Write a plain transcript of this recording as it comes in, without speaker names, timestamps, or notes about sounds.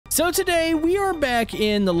So today we are back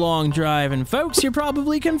in the long drive, and folks, you're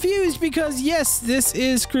probably confused because yes, this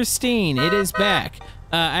is Christine. It is back.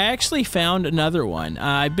 I actually found another one.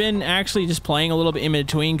 I've been actually just playing a little bit in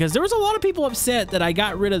between because there was a lot of people upset that I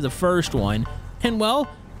got rid of the first one. And well,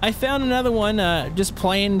 I found another one just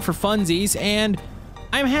playing for funsies, and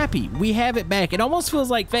I'm happy. We have it back. It almost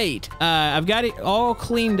feels like fate. I've got it all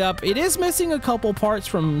cleaned up. It is missing a couple parts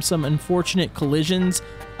from some unfortunate collisions.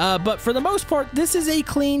 But for the most part, this is a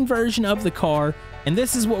clean version of the car, and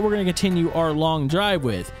this is what we're going to continue our long drive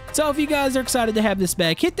with. So if you guys are excited to have this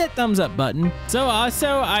back, hit that thumbs up button. So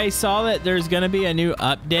also, I saw that there's going to be a new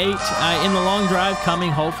update in the long drive coming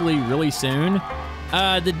hopefully really soon.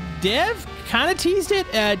 The dev kind of teased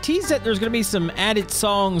that there's going to be some added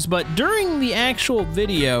songs, but during the actual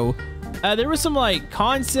video, there was some like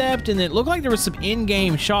concept, and it looked like there was some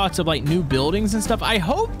in-game shots of like new buildings and stuff. I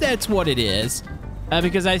hope that's what it is.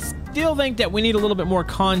 Because I still think that we need a little bit more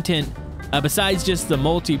content besides just the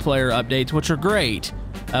multiplayer updates, which are great.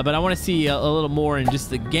 But I want to see a little more in just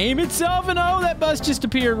the game itself. And oh, that bus just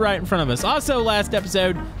appeared right in front of us. Also, last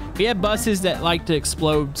episode, we had buses that like to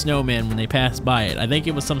explode snowmen when they pass by it. I think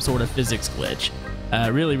it was some sort of physics glitch.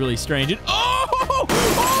 Really, really strange. And, oh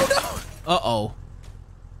no!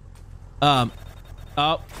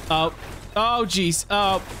 Oh, geez.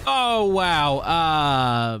 Oh,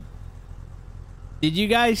 wow. Did you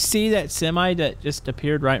guys see that semi that just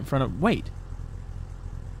appeared right in front of... Wait.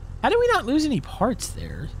 How did we not lose any parts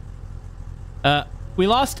there? We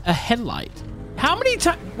lost a headlight. How many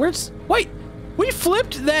times... Wait. We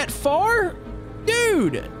flipped that far?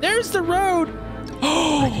 Dude, there's the road.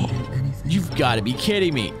 Oh, you've got to be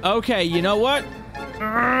kidding me. Okay, you know what?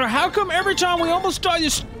 How come every time we almost die,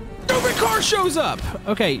 this stupid car shows up?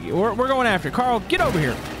 Okay, we're going after it. Carl, get over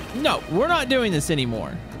here. No, we're not doing this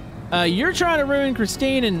anymore. You're trying to ruin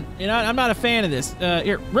Christine, and I'm not a fan of this.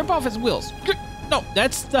 Here, rip off his wheels. No,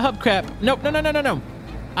 that's the hubcap. Nope, no.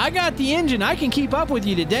 I got the engine. I can keep up with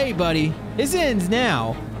you today, buddy. This ends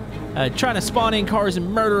now. Trying to spawn in cars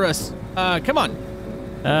and murder us. Come on.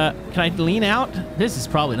 Can I lean out? This is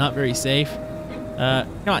probably not very safe.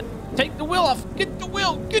 Come on. Take the wheel off. Get the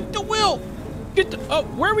wheel. Get the wheel. Oh,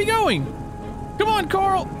 where are we going? Come on,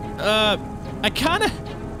 Carl. I kind of...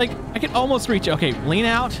 Like, I can almost reach. Okay, lean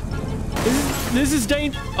out. This is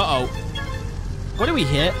dangerous. Uh-oh. What did we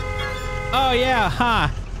hit? Oh, yeah, huh.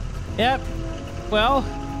 Yep. Well,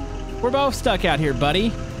 we're both stuck out here,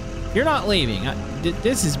 buddy. You're not leaving.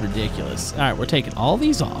 This is ridiculous. All right, we're taking all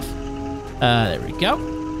these off. There we go.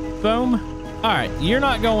 Boom. All right, you're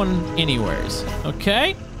not going anywheres.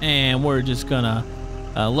 Okay, and we're just gonna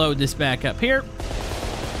load this back up here.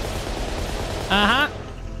 Uh-huh.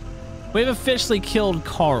 We've officially killed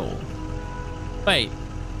Karl. Wait,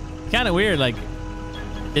 kind of weird. Like,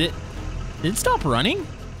 did it stop running?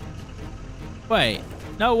 Wait,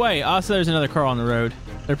 no way. Also, there's another car on the road.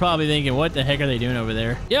 They're probably thinking, what the heck are they doing over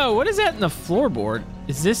there? Yo, what is that in the floorboard?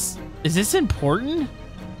 Is this important?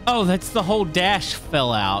 Oh, that's the whole dash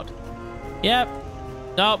fell out. Yep.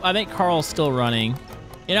 Nope, I think Karl's still running.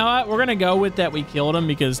 You know what? We're gonna go with that we killed him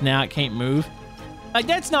because now it can't move. Like,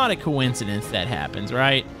 that's not a coincidence that happens,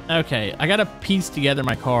 right? Okay, I gotta piece together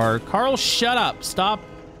my car. Karl, shut up. Stop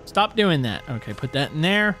doing that. Okay, put that in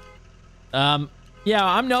there. Yeah,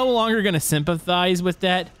 I'm no longer gonna sympathize with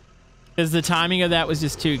that because the timing of that was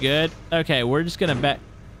just too good. Okay, we're just gonna back.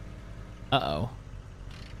 Uh-oh.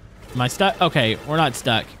 Am I stuck? Okay, we're not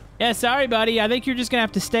stuck. Yeah, sorry, buddy. I think you're just gonna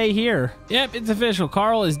have to stay here. Yep, it's official.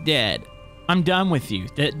 Karl is dead. I'm done with you.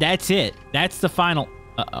 That's it. That's the final.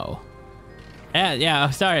 Uh-oh. Yeah,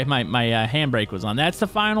 sorry, my handbrake was on. That's the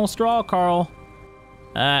final straw, Karl.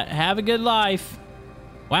 Have a good life.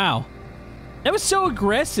 Wow. That was so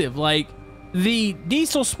aggressive. Like, the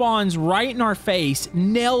diesel spawns right in our face,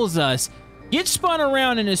 nails us, gets spun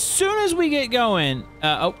around, and as soon as we get going...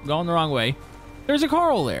 oh, going the wrong way. There's a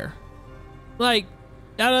Karl there. Like,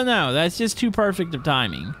 I don't know. That's just too perfect of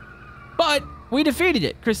timing. But we defeated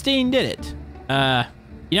it. Christine did it.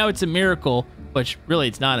 You know, it's a miracle. Which, really,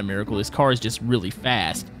 it's not a miracle. This car is just really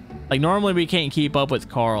fast. Like, normally we can't keep up with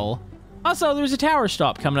Karl. Also, there's a tower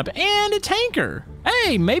stop coming up and a tanker.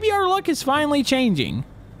 Hey, maybe our luck is finally changing.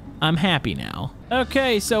 I'm happy now.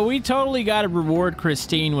 Okay, so we totally got to reward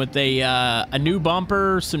Christine with a new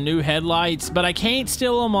bumper, some new headlights, but I can't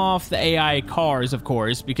steal them off the AI cars, of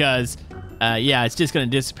course, because, yeah, it's just going to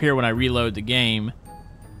disappear when I reload the game.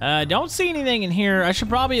 Don't see anything in here. I should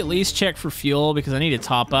probably at least check for fuel because I need to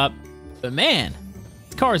top up. But man,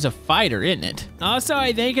 this car is a fighter, isn't it? Also,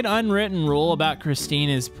 I think an unwritten rule about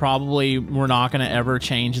Christine is probably we're not going to ever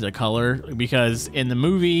change the color because in the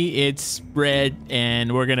movie it's red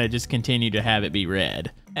and we're going to just continue to have it be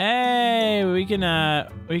red. Hey, we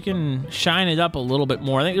can shine it up a little bit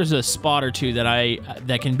more. I think there's a spot or two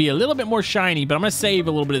that can be a little bit more shiny, but I'm gonna save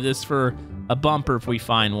a little bit of this for a bumper if we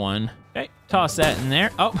find one. Okay, toss that in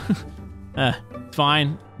there. Oh,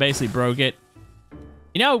 fine. Basically broke it.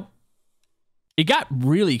 You know, it got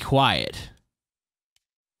really quiet.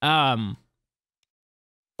 Where are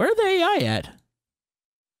the AI at?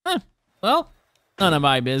 Well, none of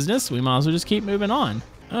my business. We might as well just keep moving on.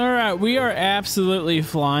 All right, we are absolutely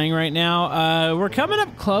flying right now. We're coming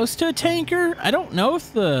up close to a tanker. I don't know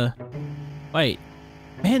if the... Wait.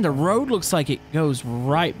 Man, the road looks like it goes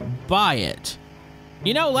right by it.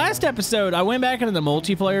 You know, last episode, I went back into the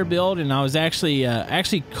multiplayer build, and I was actually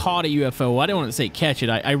caught a UFO. I didn't want to say catch it.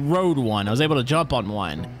 I rode one. I was able to jump on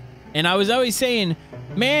one. And I was always saying,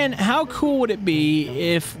 man, how cool would it be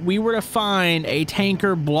if we were to find a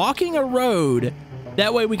tanker blocking a road?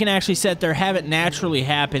 That way we can actually sit there, have it naturally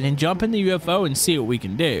happen, and jump in the UFO and see what we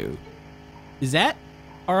can do. Is that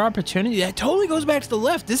our opportunity? That totally goes back to the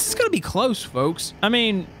left. This is going to be close, folks. I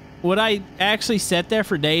mean, would I actually sit there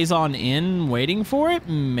for days on end waiting for it?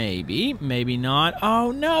 Maybe. Maybe not.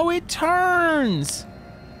 Oh, no, it turns.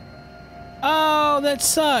 Oh, that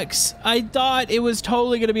sucks. I thought it was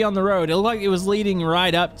totally going to be on the road. It looked like it was leading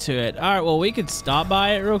right up to it. All right, well, we could stop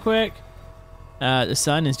by it real quick. The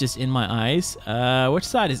sun is just in my eyes. Which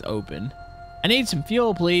side is open? I need some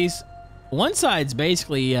fuel, please. One side's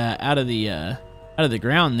basically out of the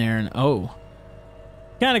ground there, and oh,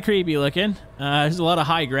 kind of creepy looking. There's a lot of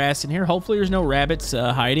high grass in here. Hopefully, there's no rabbits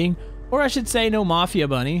hiding, or I should say, no mafia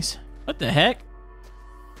bunnies. What the heck?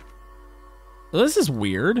 Well, this is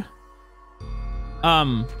weird.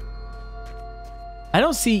 I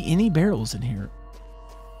don't see any barrels in here.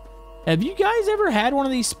 Have you guys ever had one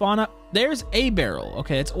of these spawn up? There's a barrel.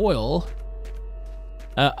 Okay, it's oil.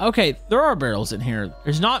 Okay, there are barrels in here.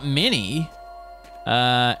 There's not many.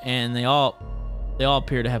 And they all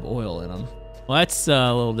appear to have oil in them. Well, that's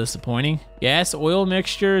a little disappointing. Gas, oil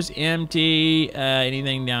mixtures, empty.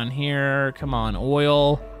 Anything down here? Come on,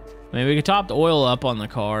 oil. I mean, we could top the oil up on the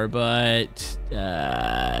car, but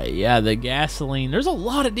yeah, the gasoline. There's a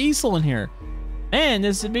lot of diesel in here. Man,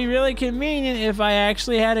 this would be really convenient if I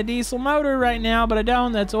actually had a diesel motor right now, but I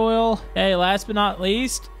don't. That's oil. Okay, last but not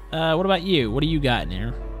least, what about you? What do you got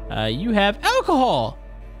in there? You have alcohol.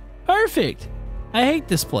 Perfect. I hate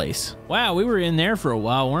this place. Wow, we were in there for a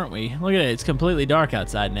while, weren't we? Look at it. It's completely dark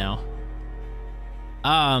outside now.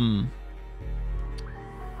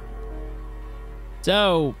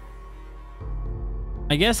 So,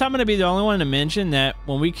 I guess I'm going to be the only one to mention that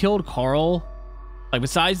when we killed Karl, like,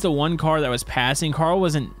 besides the one car that was passing, Karl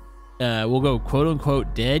wasn't, we'll go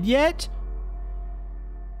quote-unquote dead yet.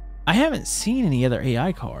 I haven't seen any other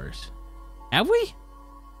AI cars. Have we?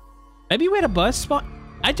 Maybe we had a bus spot?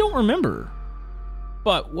 I don't remember.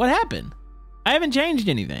 But what happened? I haven't changed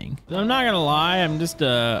anything. I'm not gonna lie, I'm just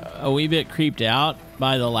a wee bit creeped out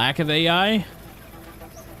by the lack of AI.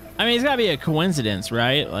 I mean, it's gotta be a coincidence,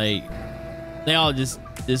 right? Like, they all just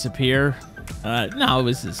disappear. No,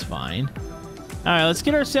 this is fine. All right, let's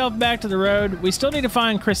get ourselves back to the road. We still need to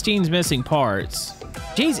find Christine's missing parts.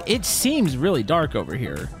 Jeez, it seems really dark over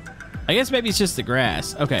here. I guess maybe it's just the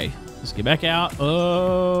grass. Okay, let's get back out.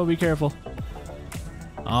 Oh, be careful.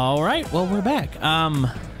 All right, well, we're back.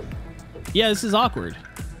 Yeah, this is awkward.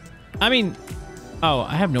 I mean, oh,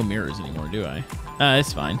 I have no mirrors anymore, do I?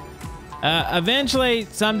 It's fine. Eventually,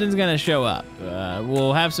 something's gonna show up.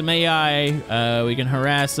 We'll have some AI. We can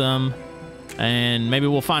harass them. And maybe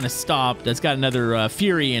we'll find a stop that's got another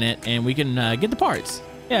Fury in it, and we can get the parts.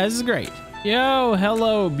 Yeah, this is great. Yo,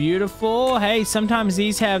 hello, beautiful. Hey, sometimes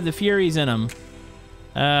these have the Furies in them.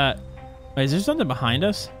 Wait, is there something behind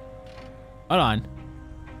us? Hold on.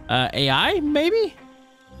 AI, maybe?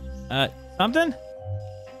 Something?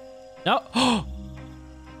 No.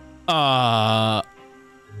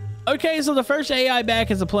 Okay, so the first AI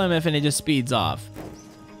back is a Plymouth, and it just speeds off.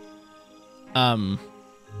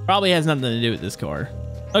 Probably has nothing to do with this car.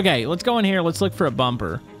 Okay, let's go in here. Let's look for a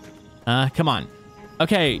bumper. Come on.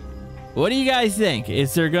 Okay, what do you guys think?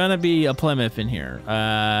 Is there gonna be a Plymouth in here?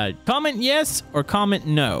 Comment yes or comment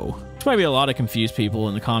no. There's probably a lot of confused people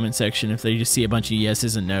in the comment section if they just see a bunch of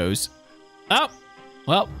yeses and nos. Oh,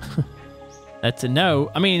 well, that's a no.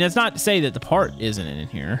 I mean, that's not to say that the part isn't in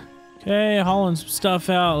here. Okay, hauling some stuff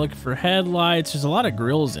out, looking for headlights. There's a lot of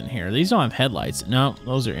grills in here. These don't have headlights. No,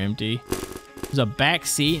 those are empty. There's a back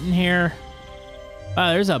seat in here.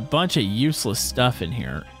 Wow, there's a bunch of useless stuff in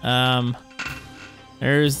here.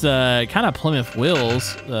 There's kind of Plymouth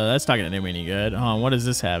wheels. That's not gonna do me any good. Oh, what does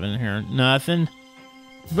this have in here? Nothing.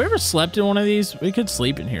 Have we ever slept in one of these? We could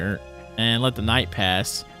sleep in here and let the night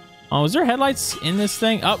pass. Oh, is there headlights in this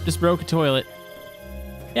thing? Oh, just broke a toilet.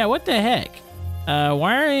 Yeah, what the heck?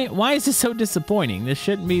 Why is this so disappointing? This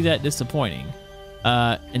shouldn't be that disappointing.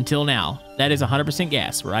 Until now. That is 100%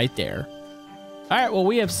 gas right there. All right, well,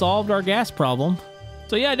 we have solved our gas problem.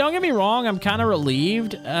 So yeah, don't get me wrong, I'm kind of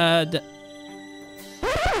relieved.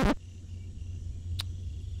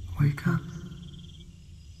 Wake up.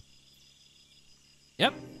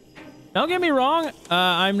 Yep. Don't get me wrong,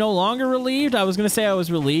 I'm no longer relieved. I was gonna say I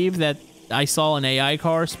was relieved that I saw an AI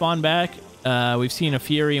car spawn back. We've seen a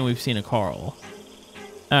Fury and we've seen a Karl.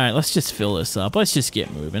 All right, let's just fill this up. Let's just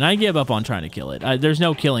get moving. I give up on trying to kill it. There's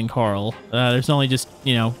no killing Karl. There's only just,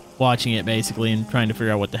 you know, watching it basically and trying to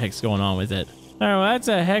figure out what the heck's going on with it. All right, well, that's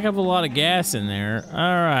a heck of a lot of gas in there. All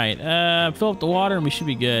right, fill up the water and we should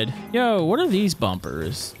be good. Yo, what are these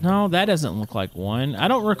bumpers? No, that doesn't look like one. I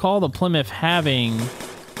don't recall the Plymouth having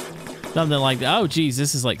something like that. Oh, geez,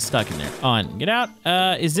 this is like stuck in there. On, get out.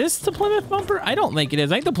 Is this the Plymouth bumper? I don't think it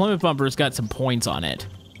is. I think the Plymouth bumper's got some points on it.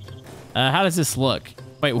 How does this look?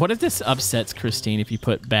 Wait, what if this upsets Christine if you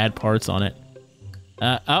put bad parts on it?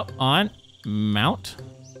 Up, on, mount.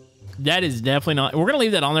 That is definitely not, we're gonna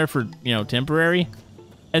leave that on there for, you know, temporary.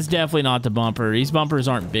 That's definitely not the bumper. These bumpers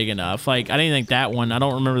aren't big enough. Like, I didn't think that one, I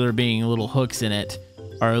don't remember there being little hooks in it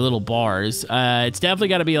or little bars. It's definitely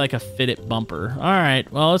gotta be like a fitted bumper. All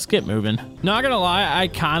right, well, let's get moving. Not gonna lie, I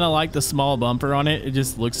kinda like the small bumper on it. It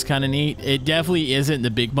just looks kinda neat. It definitely isn't the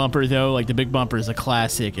big bumper though. Like the big bumper is a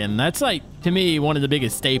classic and that's like, to me, one of the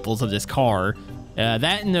biggest staples of this car.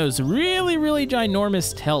 That and those really, really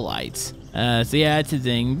ginormous taillights. So yeah, it's a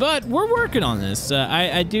thing, but we're working on this.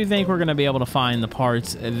 I do think we're gonna be able to find the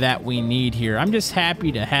parts that we need here. I'm just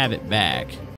happy to have it back.